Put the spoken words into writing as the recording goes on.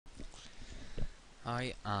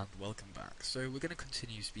Hi and welcome back. So we're going to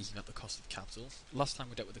continue speaking about the cost of capital. Last time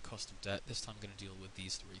we dealt with the cost of debt, this time we're going to deal with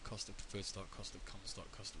these three: cost of preferred stock, cost of common stock,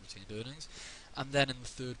 cost of retained earnings. And then in the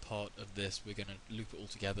third part of this, we're going to loop it all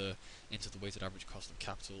together into the weighted average cost of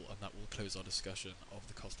capital, and that will close our discussion of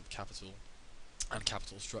the cost of capital and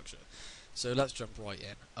capital structure. So let's jump right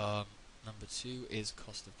in. Number two is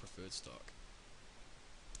cost of preferred stock.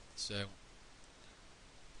 So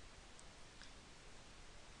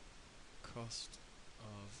cost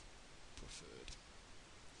of preferred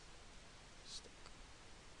stock.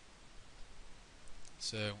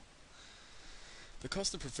 So the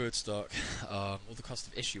cost of preferred stock, or the cost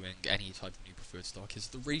of issuing any type of new preferred stock, is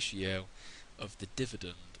the ratio of the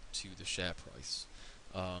dividend to the share price,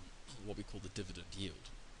 what we call the dividend yield.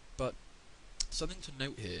 But something to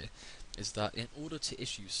note here is that in order to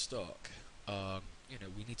issue stock,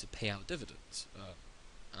 we need to pay out dividends,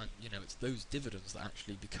 and it's those dividends that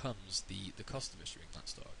actually becomes the cost of issuing that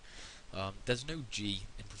stock. There's no G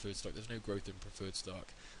in preferred stock. There's no growth in preferred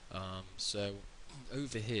stock. So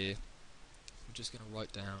over here, we're just going to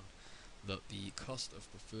write down that the cost of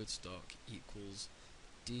preferred stock equals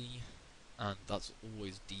D, and that's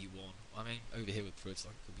always D1. I mean, over here with preferred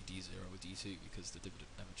stock, it could be D0 or D2 because the dividend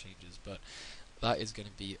never changes, but that is going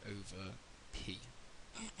to be over P.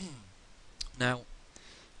 Now,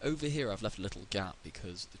 over here I've left a little gap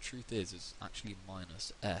because the truth is it's actually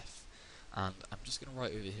minus F, and I'm just going to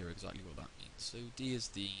write over here exactly what that means. So D is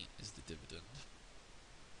the dividend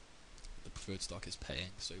the preferred stock is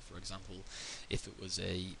paying. So, for example, if it was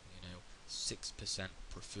a 6%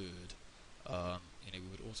 preferred, we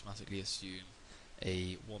would automatically assume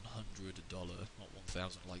a $100, not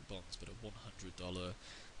 1,000 like bonds, but a $100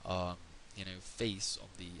 face on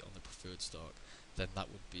the preferred stock, then that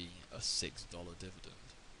would be a $6 dividend.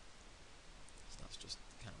 So that's just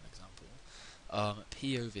kind of an example.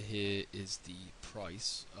 P over here is the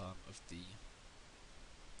price of the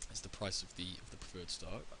preferred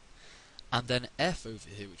stock. And then F over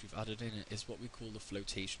here, which we've added in, is what we call the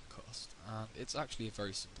flotation cost. And it's actually a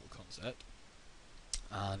very simple concept,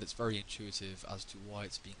 and it's very intuitive as to why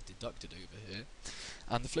it's being deducted over here.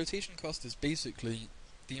 And the flotation cost is basically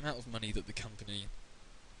the amount of money that the company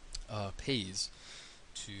pays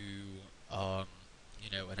to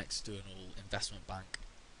an external investment bank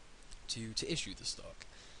to issue the stock.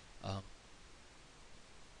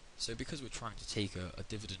 So because we're trying to take a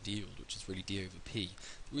dividend yield, which is really D over P,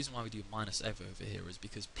 the reason why we do minus F over here is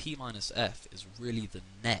because P minus F is really the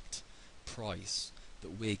net price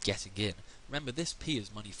that we're getting in. Remember, this P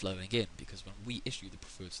is money flowing in, because when we issue the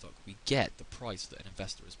preferred stock, we get the price that an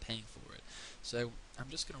investor is paying for it. So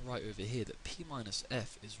I'm just going to write over here that P minus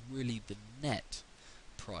F is really the net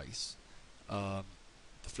price.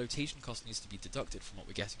 The flotation cost needs to be deducted from what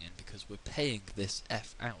we're getting in because we're paying this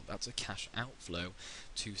F out. That's a cash outflow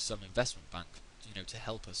to some investment bank, to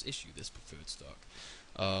help us issue this preferred stock.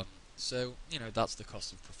 So that's the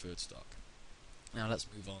cost of preferred stock. Now let's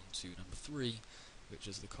move on to number 3, which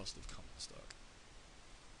is the cost of common stock.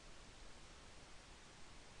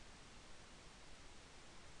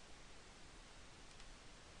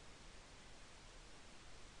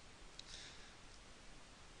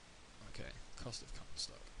 Okay, cost of common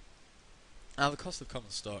stock. Now, the cost of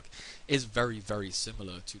common stock is very, very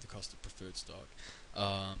similar to the cost of preferred stock.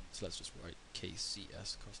 So let's just write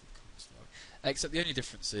KCS, cost of common stock. Except the only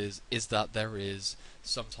difference is that there is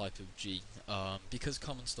some type of G. Because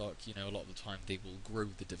common stock, a lot of the time they will grow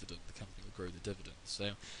the dividend. The company will grow the dividend.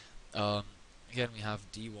 So again, we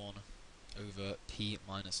have D1 over P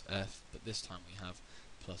minus F, but this time we have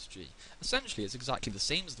plus G. Essentially, it's exactly the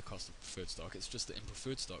same as the cost of preferred stock. It's just that in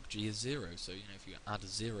preferred stock, G is 0. So if you add a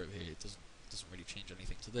 0 here, it doesn't really change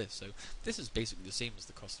anything to this. So this is basically the same as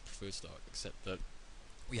the cost of preferred stock, except that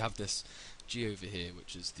we have this G over here,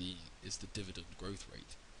 which is the dividend growth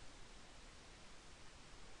rate.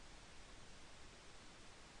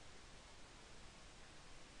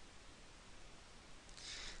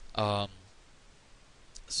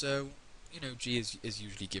 So G is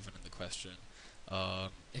usually given in the question.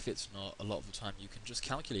 If it's not, a lot of the time you can just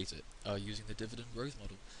calculate it using the dividend growth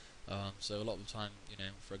model. So a lot of the time,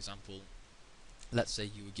 for example, let's say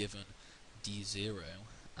you were given D0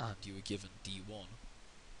 and you were given D1,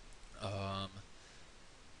 and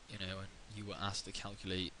you were asked to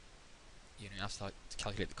calculate,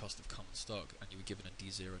 the cost of common stock, and you were given a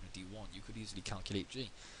D0 and a D1, you could easily calculate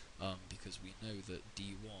G, because we know that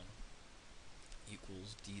D1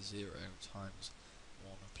 equals D0 times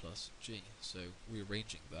 1 plus G. So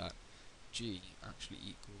rearranging that, G actually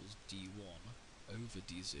equals D1 over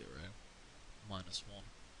D0 minus 1,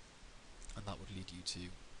 and that would lead you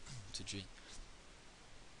to G.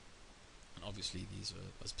 and obviously these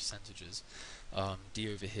are as percentages.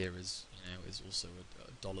 D over here is is also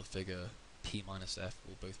a dollar figure. P minus F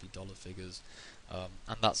will both be dollar figures,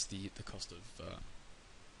 and that's the cost of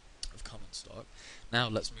common stock. Now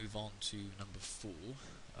let's move on to number 4,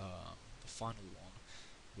 the final one,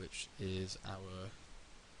 which is our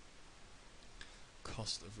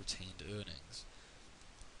cost of retained earnings.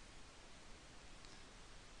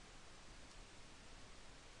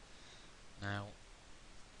 Now,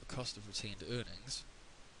 the cost of retained earnings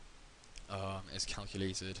is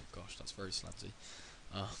calculated. Gosh, that's very slanty.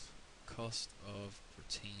 Cost of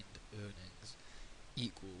retained earnings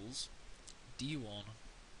equals D1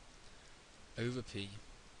 over P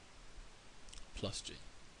plus G.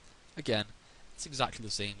 Again, it's exactly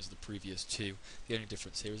the same as the previous two. The only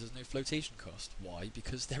difference here is there's no flotation cost. Why?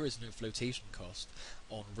 Because there is no flotation cost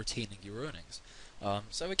on retaining your earnings.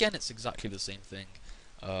 So again, it's exactly the same thing.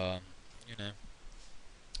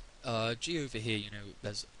 G over here,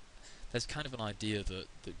 there's kind of an idea that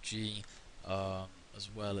G, as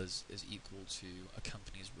well is equal to a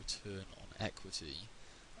company's return on equity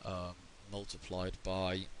multiplied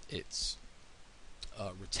by its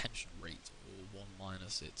retention rate, or 1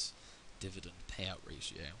 minus its dividend payout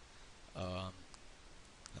ratio.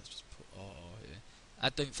 Let's just put R here. I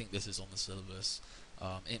don't think this is on the syllabus.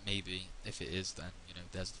 It may be. If it is, then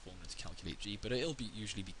there's the formula to calculate G, but it'll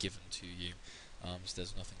usually be given to you. So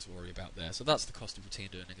there's nothing to worry about there. So that's the cost of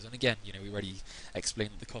retained earnings. And again, we already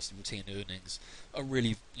explained that the cost of retained earnings are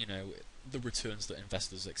really, the returns that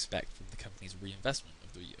investors expect from the company's reinvestment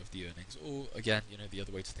of the earnings. Or again, the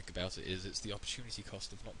other way to think about it is it's the opportunity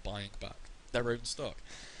cost of not buying back their own stock,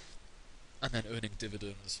 and then earning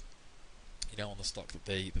dividends, on the stock that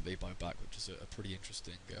they buy back, which is a pretty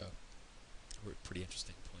interesting point.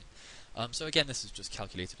 So again, this is just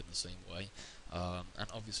calculated in the same way,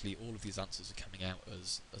 and obviously all of these answers are coming out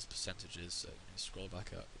as percentages. So scroll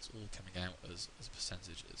back up; it's all coming out as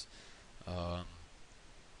percentages.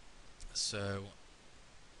 So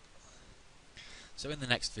in the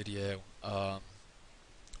next video,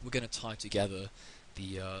 we're going to tie together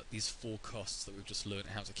these 4 costs that we've just learned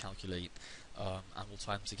how to calculate, and we'll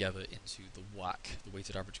tie them together into the WACC, the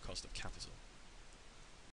weighted average cost of capital.